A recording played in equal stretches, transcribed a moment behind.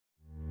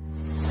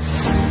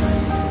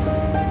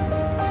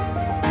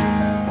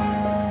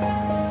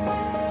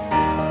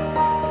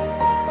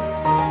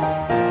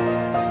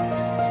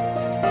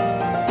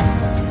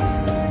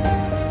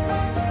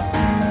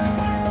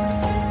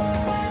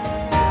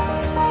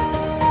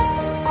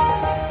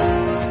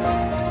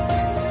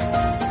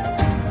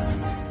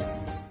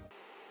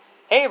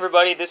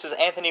everybody, this is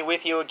Anthony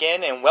with you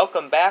again, and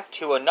welcome back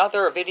to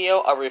another video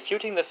of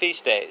Refuting the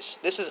Feast Days.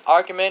 This is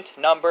argument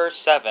number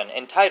 7,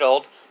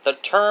 entitled, The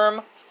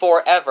Term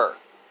Forever.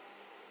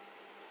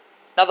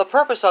 Now the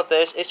purpose of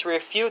this is to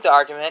refute the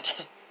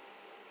argument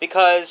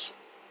because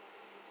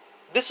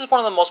this is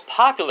one of the most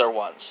popular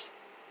ones.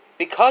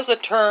 Because the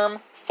term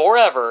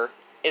forever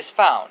is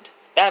found,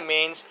 that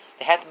means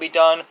they have to be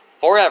done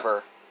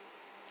forever,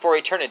 for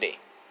eternity.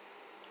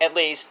 At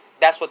least,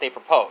 that's what they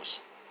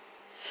propose.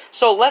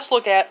 So let's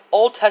look at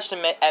Old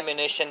Testament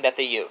admonition that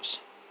they use.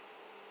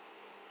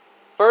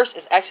 First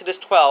is Exodus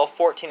 12,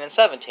 14 and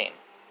 17.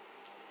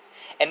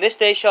 And this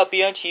day shall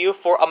be unto you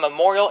for a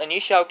memorial, and ye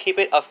shall keep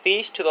it a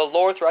feast to the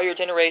Lord throughout your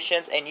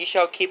generations, and ye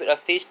shall keep it a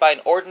feast by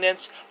an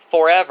ordinance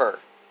forever.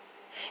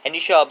 And ye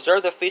shall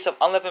observe the feast of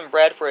unleavened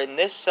bread, for in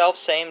this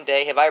selfsame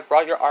day have I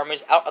brought your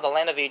armies out of the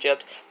land of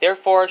Egypt.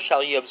 Therefore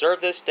shall ye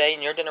observe this day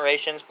in your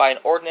generations by an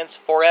ordinance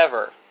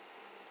forever.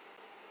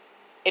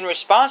 In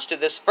response to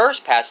this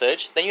first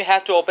passage, then you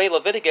have to obey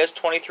Leviticus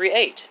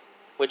 23:8,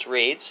 which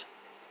reads,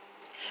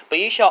 But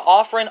ye shall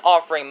offer an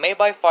offering made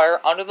by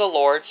fire unto the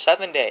Lord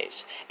 7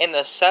 days. In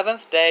the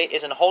 7th day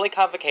is an holy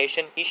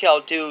convocation. Ye shall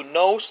do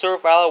no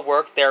servile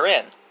work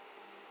therein.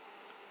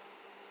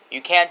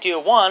 You can't do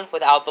one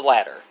without the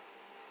latter.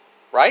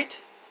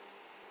 Right?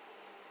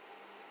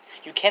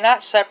 You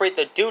cannot separate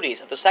the duties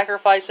of the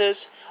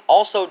sacrifices,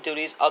 also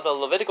duties of the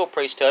Levitical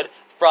priesthood,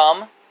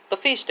 from the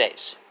feast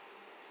days.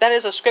 That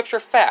is a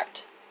scripture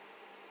fact.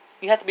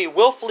 You have to be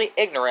willfully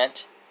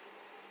ignorant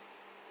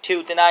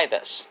to deny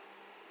this.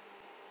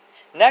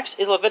 Next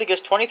is Leviticus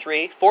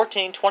 23,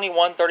 14,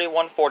 21,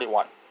 31,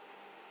 41.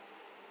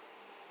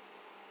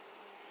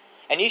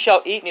 And ye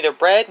shall eat neither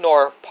bread,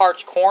 nor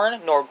parched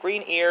corn, nor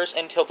green ears,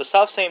 until the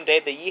selfsame day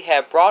that ye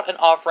have brought an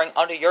offering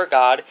unto your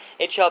God.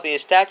 It shall be a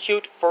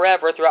statute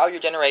forever throughout your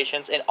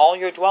generations in all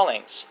your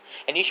dwellings.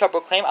 And ye shall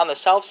proclaim on the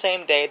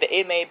selfsame day that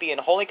it may be an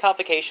holy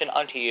convocation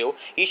unto you.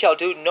 Ye shall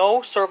do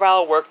no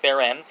servile work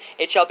therein.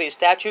 It shall be a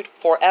statute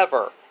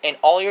forever in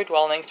all your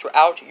dwellings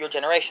throughout your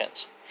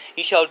generations.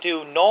 Ye shall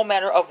do no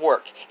manner of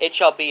work. It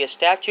shall be a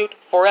statute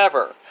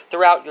forever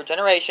throughout your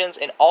generations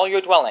in all your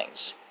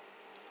dwellings.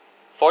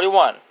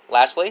 41.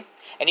 Lastly,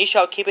 and ye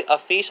shall keep it a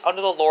feast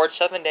unto the Lord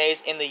 7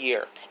 days in the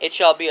year. It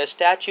shall be a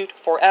statute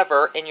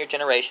forever in your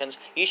generations.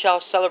 Ye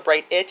shall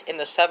celebrate it in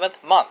the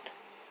 7th month.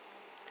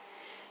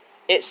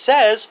 It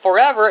says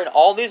forever in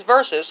all these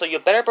verses, so you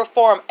better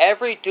perform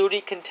every duty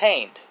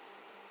contained.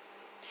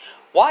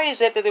 Why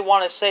is it that they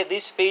want to say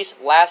these feasts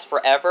last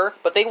forever,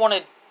 but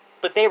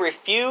they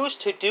refuse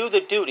to do the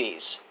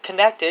duties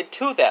connected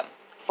to them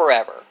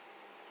forever,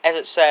 as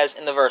it says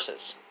in the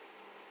verses?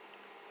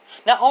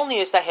 Not only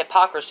is that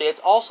hypocrisy, it's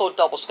also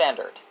double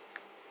standard.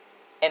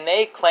 And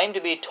they claim to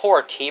be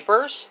Torah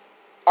keepers?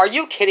 Are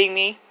you kidding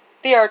me?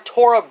 They are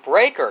Torah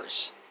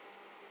breakers.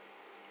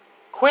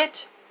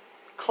 Quit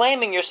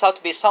claiming yourself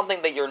to be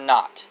something that you're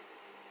not.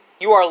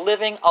 You are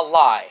living a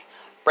lie.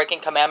 Breaking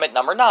commandment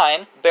number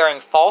 9, bearing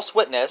false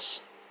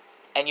witness.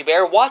 And you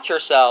better watch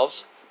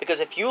yourselves, because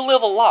if you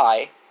live a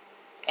lie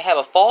and have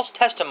a false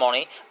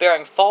testimony,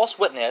 bearing false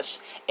witness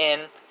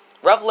in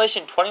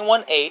Revelation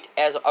 21:8,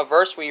 as a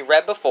verse we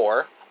read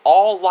before,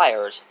 all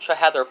liars shall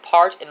have their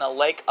part in the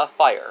lake of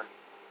fire.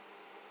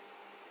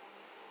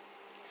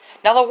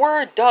 Now the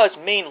word does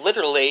mean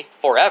literally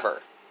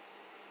forever,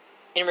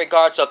 in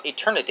regards of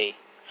eternity,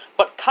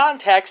 but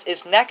context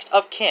is next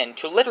of kin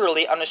to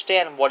literally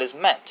understand what is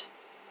meant.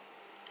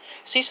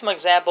 See some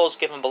examples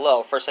given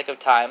below. For sake of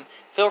time,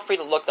 feel free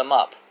to look them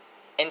up,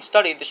 and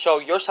study to show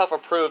yourself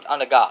approved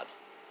unto God.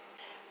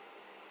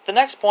 The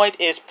next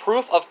point is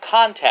proof of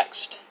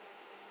context.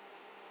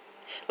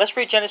 Let's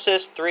read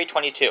Genesis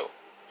 3:22.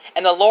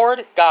 And the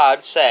Lord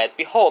God said,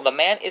 Behold, the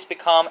man is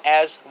become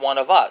as one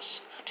of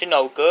us, to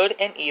know good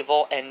and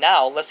evil, and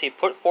now lest he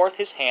put forth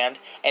his hand,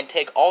 and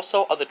take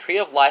also of the tree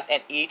of life,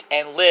 and eat,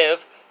 and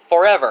live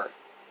forever.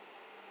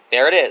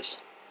 There it is.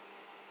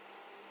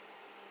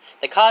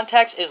 The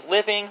context is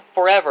living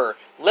forever.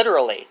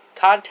 Literally.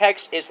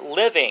 Context is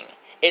living.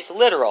 It's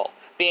literal,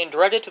 being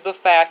directed to the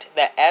fact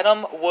that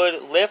Adam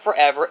would live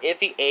forever if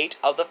he ate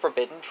of the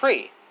forbidden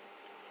tree,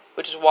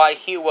 which is why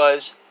he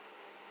was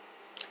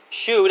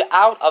shooed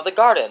out of the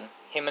garden,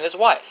 him and his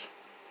wife.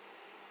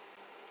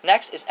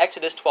 Next is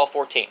Exodus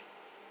 12:14.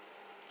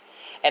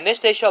 And this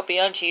day shall be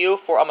unto you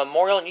for a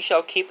memorial, and ye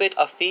shall keep it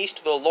a feast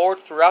to the Lord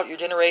throughout your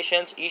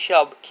generations. Ye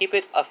shall keep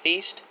it a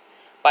feast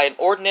by an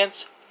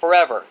ordinance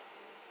forever.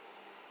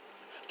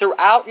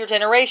 Throughout your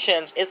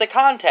generations is the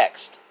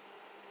context.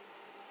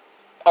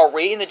 Are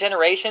we in the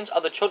generations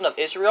of the children of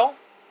Israel?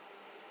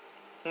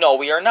 No,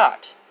 we are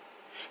not.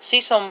 See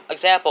some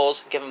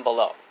examples given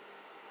below.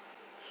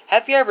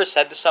 Have you ever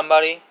said to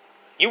somebody,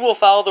 you will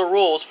follow the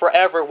rules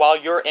forever while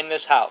you're in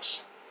this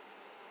house?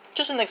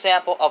 Just an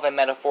example of a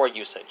metaphor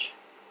usage.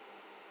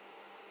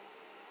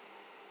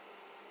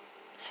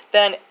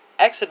 Then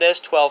Exodus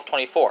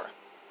 12:24.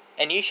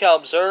 And ye shall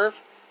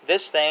observe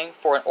this thing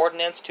for an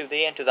ordinance to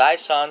thee and to thy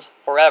sons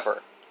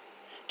forever.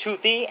 To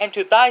thee and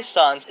to thy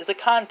sons is the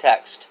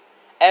context.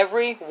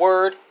 Every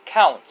word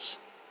counts.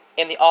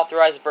 in the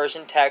authorized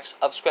version text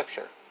of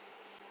Scripture.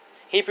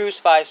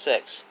 Hebrews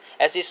 5:6.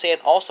 As he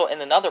saith also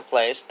in another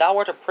place, Thou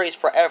art a priest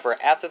forever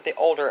after the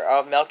order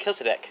of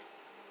Melchizedek.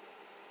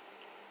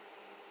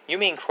 You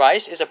mean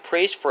Christ is a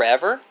priest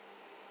forever?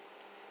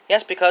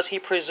 Yes, because he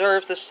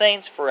preserves the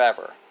saints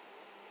forever.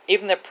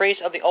 Even the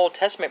priests of the Old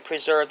Testament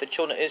preserved the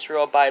children of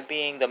Israel by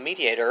being the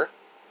mediator.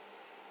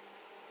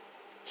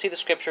 See the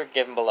scripture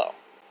given below.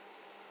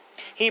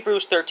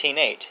 Hebrews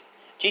 13:8.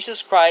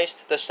 Jesus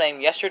Christ the same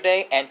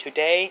yesterday and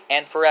today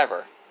and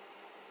forever.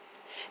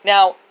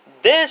 Now,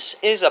 this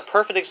is a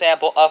perfect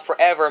example of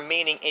forever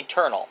meaning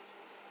eternal.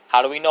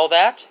 How do we know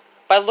that?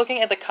 By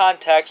looking at the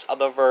context of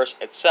the verse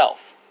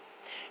itself.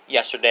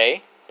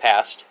 Yesterday,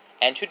 past,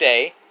 and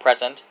today,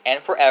 present,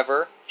 and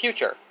forever,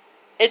 future.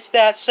 It's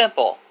that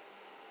simple.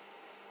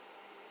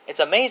 It's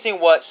amazing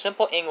what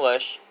simple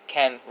English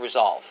can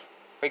resolve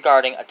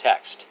regarding a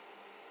text.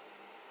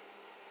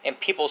 And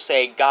people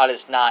say God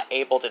is not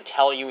able to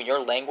tell you in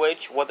your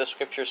language what the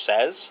scripture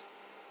says.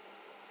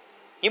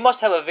 You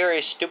must have a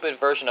very stupid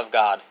version of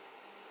God.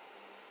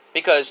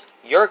 Because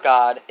your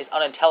God is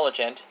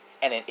unintelligent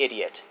and an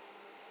idiot,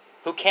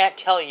 who can't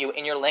tell you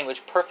in your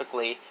language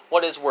perfectly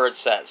what his word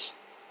says.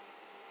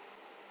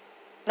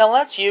 Now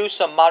let's use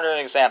some modern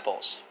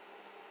examples.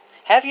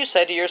 Have you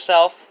said to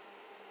yourself,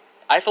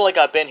 I feel like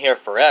I've been here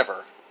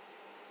forever.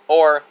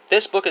 Or,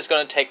 this book is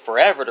going to take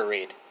forever to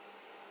read.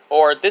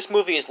 Or, this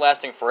movie is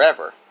lasting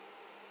forever.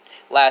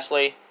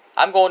 Lastly,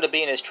 I'm going to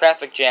be in this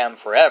traffic jam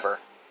forever.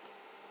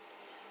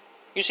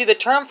 You see, the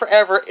term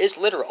forever is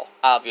literal,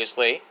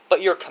 obviously,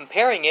 but you're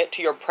comparing it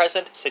to your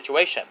present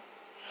situation.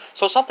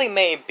 So something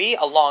may be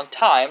a long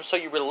time, so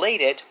you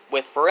relate it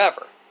with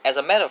forever, as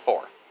a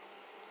metaphor.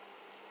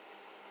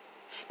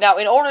 Now,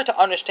 in order to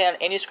understand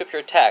any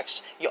scripture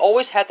text, you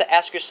always have to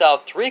ask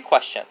yourself 3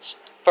 questions.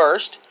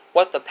 First,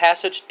 what the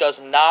passage does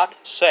not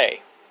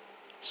say.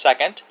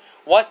 Second,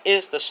 what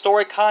is the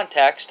story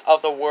context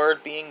of the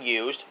word being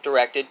used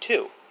directed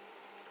to?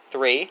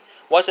 3,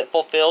 was it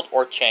fulfilled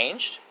or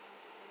changed?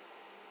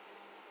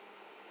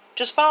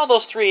 Just follow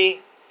those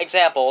 3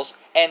 examples,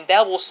 and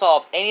that will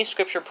solve any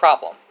scripture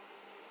problem.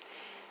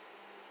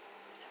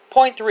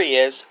 Point 3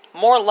 is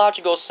more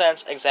logical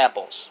sense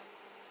examples.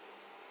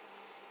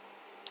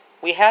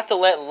 We have to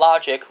let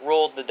logic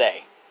rule the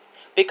day,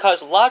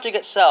 because logic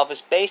itself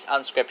is based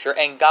on Scripture,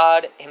 and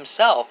God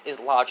himself is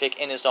logic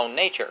in his own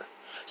nature.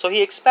 So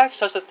he expects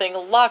such a thing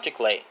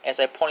logically, as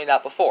I pointed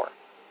out before.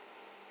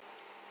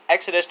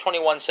 Exodus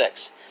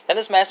 21:6. Then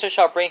his master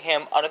shall bring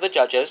him under the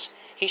judges.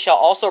 He shall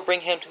also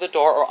bring him to the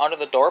door or under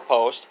the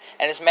doorpost,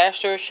 and his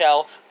master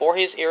shall bore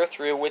his ear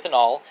through with an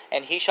awl,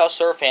 and he shall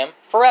serve him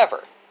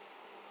forever.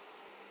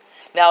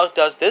 Now,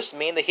 does this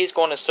mean that he's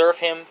going to serve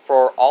him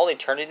for all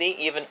eternity,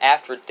 even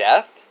after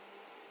death?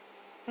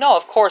 No,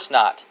 of course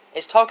not.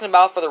 It's talking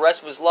about for the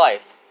rest of his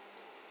life.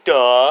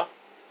 Duh.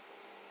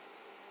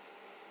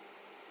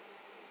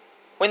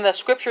 When the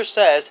scripture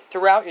says,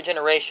 throughout your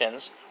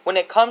generations, when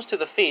it comes to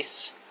the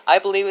feasts, I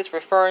believe it's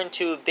referring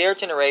to their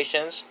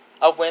generations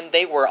of when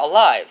they were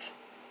alive.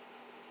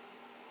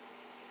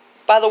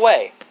 By the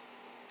way,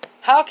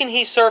 how can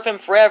he serve him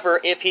forever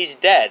if he's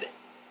dead?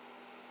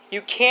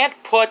 You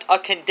can't put a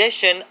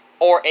condition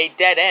or a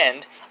dead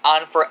end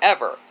on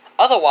forever.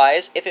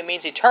 Otherwise, if it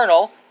means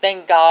eternal,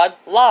 then God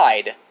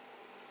lied.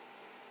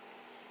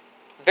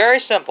 Very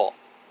simple.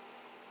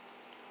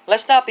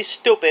 Let's not be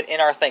stupid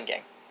in our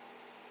thinking.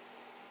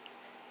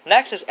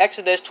 Next is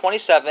Exodus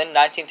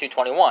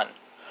 27:19-21.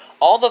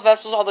 All the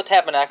vessels of the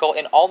tabernacle,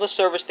 and all the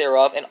service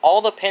thereof, and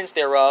all the pins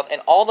thereof,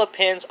 and all the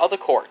pins of the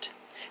court,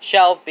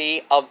 shall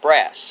be of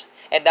brass.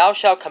 And thou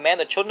shalt command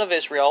the children of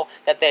Israel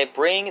that they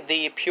bring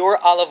the pure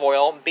olive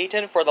oil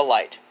beaten for the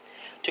light,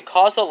 to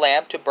cause the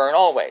lamp to burn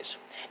always.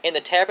 In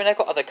the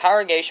tabernacle of the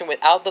congregation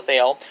without the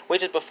veil,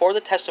 which is before the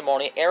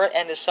testimony, Aaron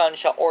and his sons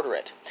shall order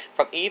it.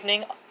 From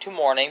evening to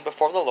morning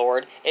before the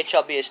Lord, it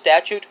shall be a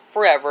statute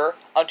forever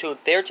unto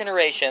their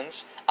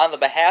generations on the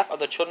behalf of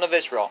the children of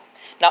Israel.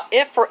 Now,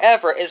 if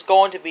forever is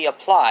going to be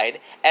applied,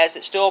 as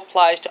it still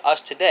applies to us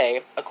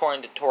today,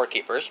 according to Torah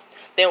keepers,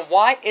 then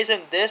why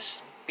isn't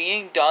this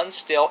being done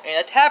still in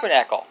a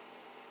tabernacle?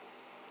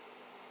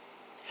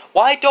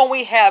 Why don't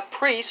we have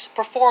priests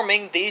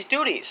performing these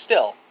duties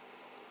still?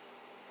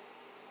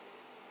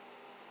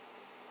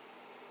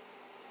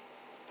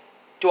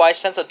 Do I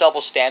sense a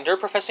double standard,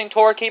 professing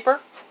Torah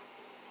keeper?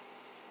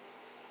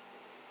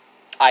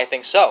 I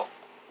think so.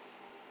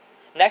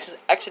 Next is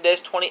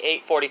Exodus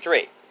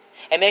 28:43.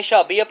 And they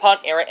shall be upon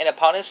Aaron and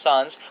upon his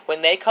sons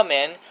when they come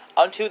in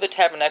unto the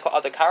tabernacle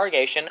of the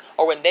congregation,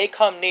 or when they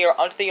come near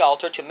unto the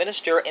altar to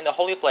minister in the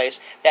holy place,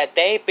 that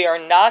they bear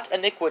not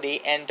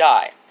iniquity and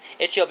die.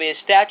 It shall be a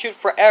statute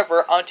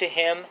forever unto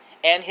him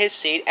and his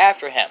seed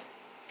after him.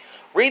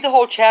 Read the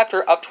whole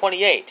chapter of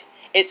 28.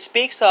 It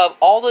speaks of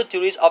all the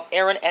duties of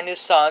Aaron and his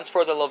sons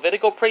for the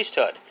Levitical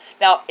priesthood.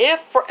 Now, if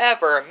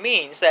forever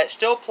means that it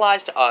still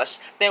applies to us,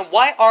 then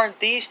why aren't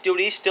these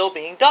duties still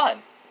being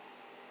done?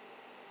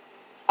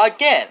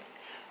 Again,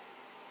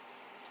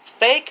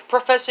 fake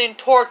professing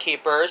Torah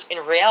keepers, in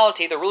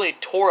reality they're really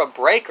Torah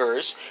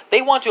breakers,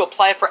 they want to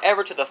apply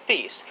forever to the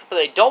feast, but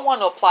they don't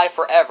want to apply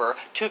forever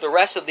to the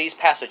rest of these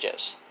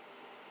passages.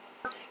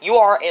 You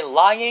are a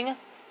lying,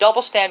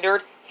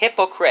 double-standard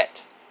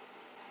hypocrite.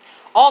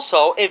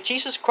 Also, if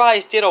Jesus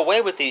Christ did away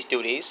with these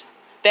duties,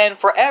 then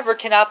forever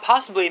cannot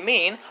possibly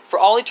mean for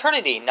all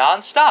eternity,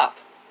 non-stop.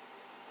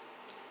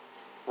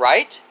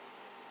 Right?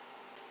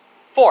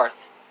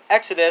 Fourth,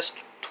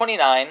 Exodus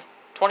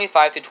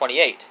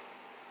 29:25-28.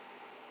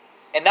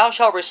 And thou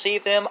shalt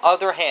receive them of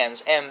their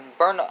hands, and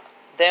burn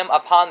them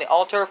upon the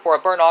altar for a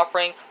burnt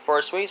offering, for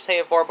a sweet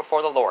savour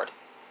before the Lord.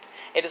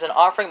 It is an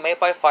offering made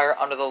by fire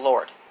unto the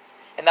Lord.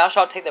 And thou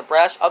shalt take the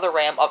breast of the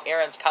ram of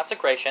Aaron's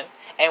consecration,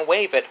 and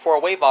wave it for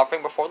a wave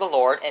offering before the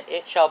Lord, and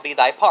it shall be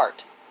thy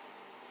part.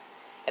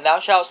 And thou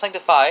shalt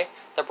sanctify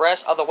the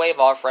breast of the wave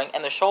offering,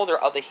 and the shoulder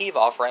of the heave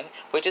offering,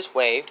 which is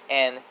waved,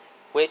 and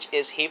which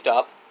is heaved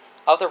up,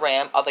 of the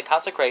ram of the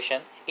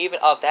consecration, even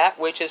of that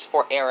which is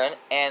for Aaron,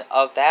 and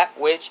of that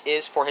which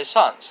is for his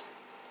sons.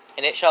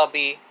 And it shall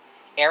be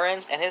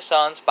Aaron's and his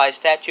sons by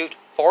statute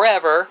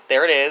forever,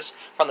 there it is,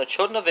 from the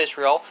children of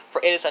Israel,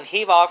 for it is an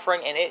heave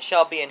offering, and it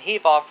shall be an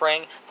heave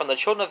offering from the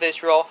children of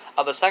Israel,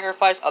 of the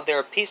sacrifice of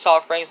their peace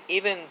offerings,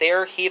 even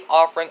their heave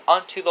offering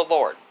unto the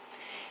Lord.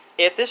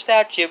 If this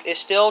statute is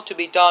still to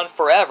be done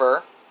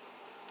forever,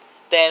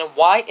 then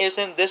why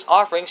isn't this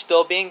offering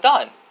still being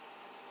done?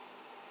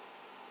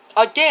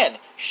 Again,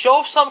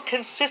 show some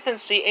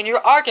consistency in your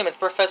arguments,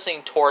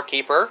 professing Torah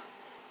keeper.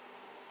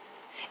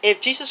 If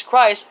Jesus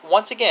Christ,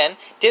 once again,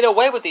 did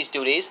away with these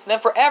duties, then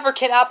forever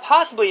cannot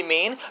possibly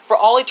mean for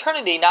all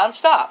eternity,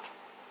 non-stop.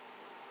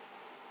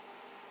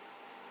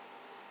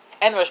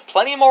 And there's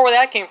plenty more where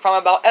that came from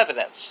about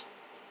evidence.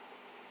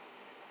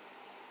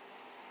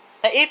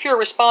 Now, if your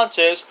response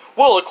is,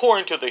 well,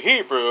 according to the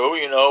Hebrew,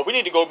 we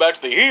need to go back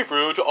to the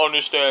Hebrew to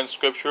understand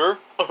Scripture.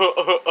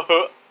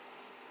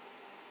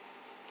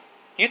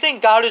 You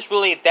think God is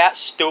really that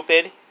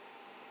stupid?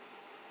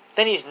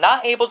 Then He's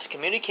not able to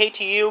communicate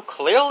to you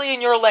clearly in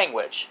your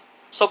language.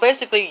 So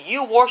basically,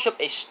 you worship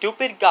a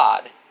stupid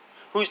God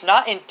who's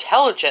not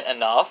intelligent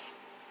enough,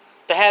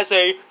 that has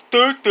a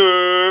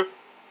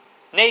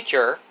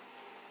nature,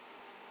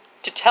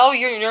 to tell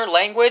you in your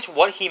language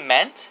what He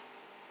meant?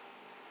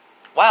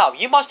 Wow,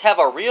 you must have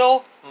a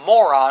real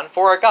moron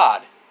for a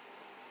God.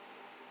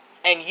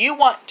 And you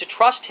want to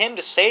trust Him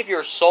to save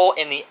your soul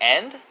in the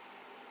end?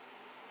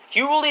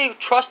 You really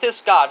trust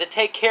this God to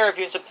take care of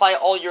you and supply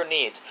all your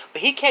needs,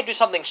 but He can't do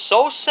something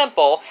so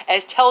simple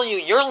as telling you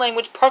your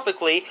language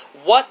perfectly,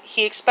 what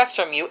He expects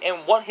from you,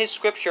 and what His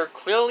Scripture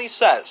clearly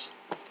says.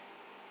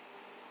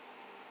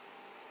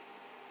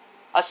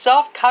 A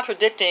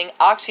self-contradicting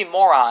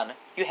oxymoron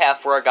you have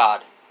for a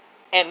God.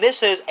 And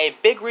this is a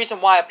big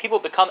reason why people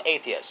become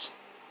atheists.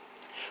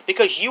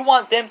 Because you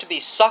want them to be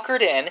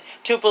suckered in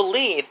to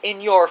believe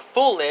in your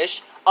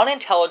foolish,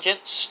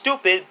 unintelligent,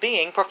 stupid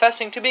being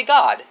professing to be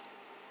God.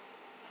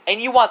 And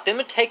you want them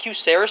to take you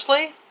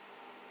seriously?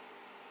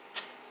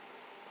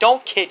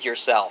 Don't kid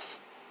yourself.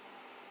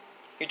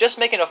 You're just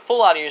making a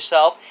fool out of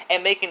yourself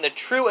and making the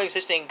true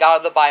existing God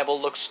of the Bible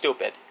look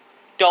stupid.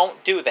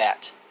 Don't do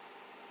that.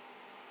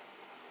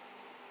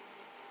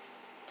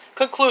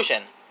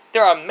 Conclusion.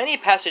 There are many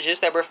passages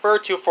that refer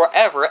to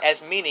forever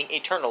as meaning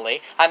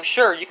eternally. I'm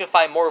sure you can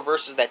find more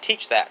verses that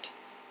teach that.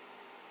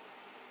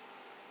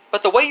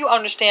 But the way you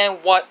understand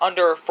what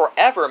under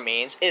forever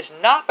means is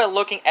not by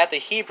looking at the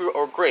Hebrew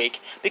or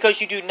Greek,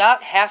 because you do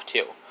not have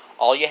to.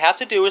 All you have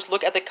to do is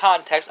look at the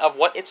context of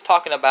what it's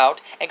talking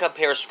about and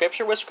compare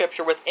Scripture with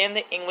Scripture within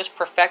the English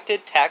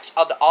perfected text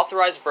of the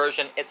authorized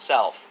version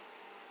itself.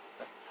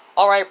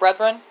 Alright,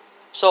 brethren,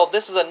 so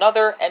this is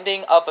another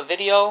ending of a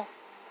video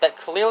that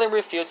clearly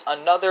refutes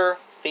another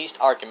feast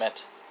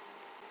argument.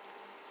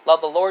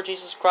 Love the Lord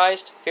Jesus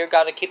Christ, fear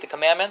God and keep the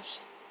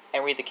commandments,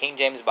 and read the King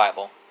James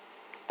Bible.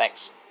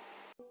 Thanks.